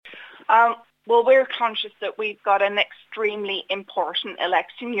Well, we're conscious that we've got an extremely important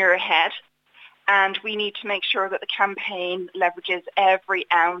election year ahead, and we need to make sure that the campaign leverages every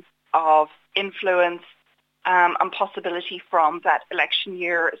ounce of influence and possibility from that election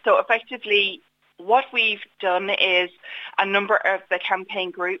year. So effectively, what we've done is a number of the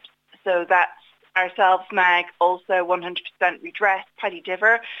campaign groups, so that's ourselves, Mag, also 100% Redress, Paddy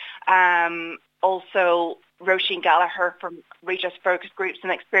Diver, also Roisin Gallagher from Redress Focus Groups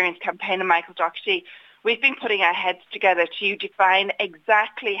and Experience Campaign, and Michael Doherty. We've been putting our heads together to define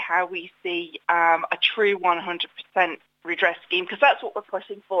exactly how we see a true 100% redress scheme, because that's what we're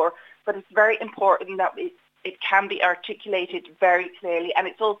pushing for. But it's very important that it can be articulated very clearly, and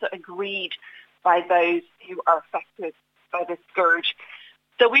it's also agreed by those who are affected by this scourge.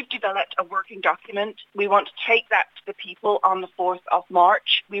 So we've developed a working document. We want to take that to the people on the 4th of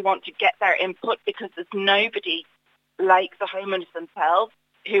March. We want to get their input, because there's nobody like the homeowners themselves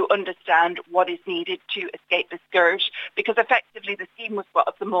who understand what is needed to escape the scourge, because effectively the scheme we've got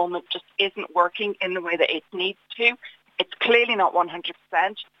at the moment just isn't working in the way that it needs to. It's clearly not 100%.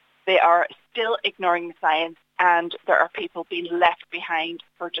 They are still ignoring the science, and there are people being left behind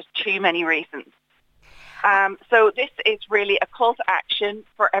for just too many reasons. So this is really a call to action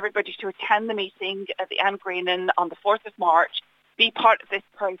for everybody to attend the meeting at the An Grianan on the 4th of March, be part of this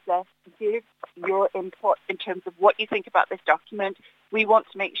process, give your input in terms of what you think about this document. We want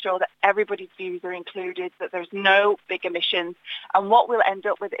to make sure that everybody's views are included, that there's no big omissions, and what we'll end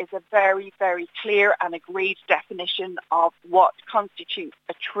up with is a very, very clear and agreed definition of what constitutes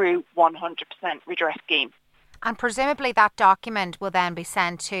a true 100% redress scheme. And presumably that document will then be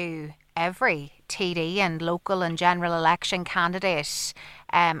sent to every TD and local and general election candidate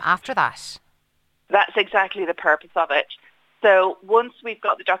after that. That's exactly the purpose of it. So once we've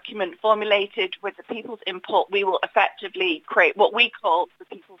got the document formulated with the people's input, we will effectively create what we call the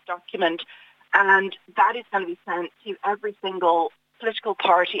people's document, and that is going to be sent to every single political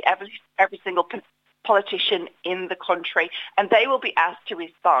party, every single politician in the country, and they will be asked to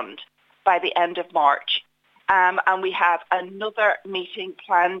respond by the end of March. And we have another meeting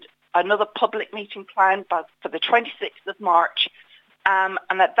planned, another public meeting planned for the 26th of March. And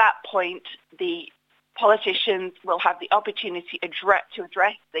at that point, the politicians will have the opportunity to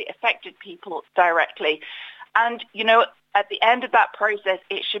address the affected people directly. And, you know, at the end of that process,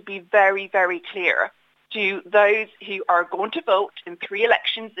 it should be very, very clear to those who are going to vote in 3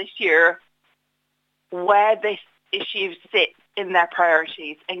 elections this year where this issue sits in their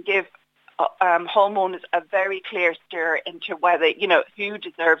priorities, and give homeowners a very clear steer into whether, you know, who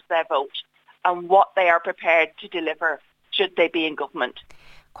deserves their vote and what they are prepared to deliver should they be in government.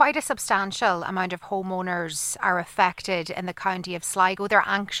 Quite a substantial amount of homeowners are affected in the county of Sligo. They're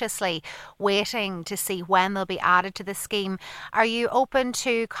anxiously waiting to see when they'll be added to the scheme. Are you open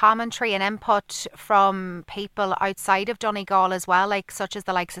to commentary and input from people outside of Donegal as well, such as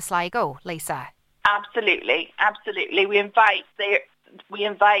the likes of Sligo, Lisa? Absolutely, absolutely. We invite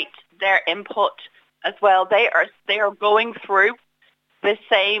their input as well. They are going through the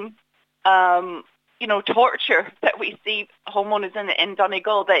same torture that we see homeowners in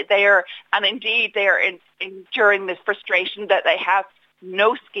Donegal. They are enduring this frustration that they have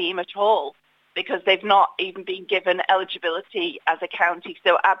no scheme at all, because they've not even been given eligibility as a county.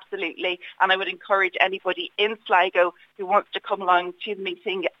 So absolutely, and I would encourage anybody in Sligo who wants to come along to the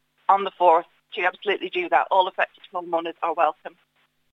meeting on the 4th to absolutely do that. All affected homeowners are welcome.